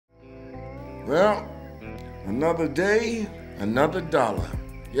Well, another day, another dollar.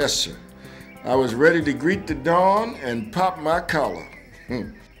 Yes, sir. I was ready to greet the dawn and pop my collar.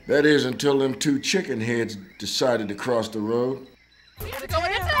 That is until them two chicken heads decided to cross the road. But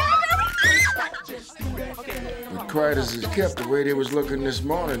quiet as it's kept, the way they was looking this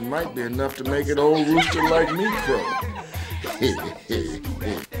morning might be enough to make an old rooster like me crow.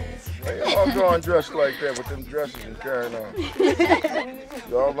 Y'all going dressed like that with them dresses and carrying on.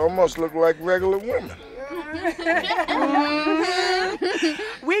 Y'all almost look like regular women.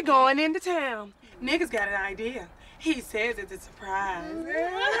 We're going into town. Nigga's got an idea. He says it's a surprise.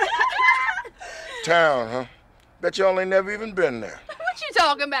 Town, huh? Bet y'all ain't never even been there. What you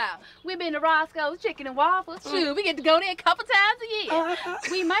talking about? We've been to Roscoe's Chicken and Waffles. Shoot, we get to go there a couple times a year.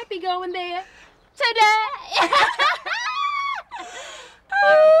 We might be going there today.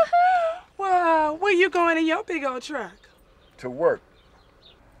 Well, where you going in your big old truck? To work.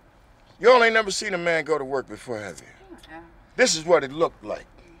 Y'all ain't never seen a man go to work before, have you? This is what it looked like.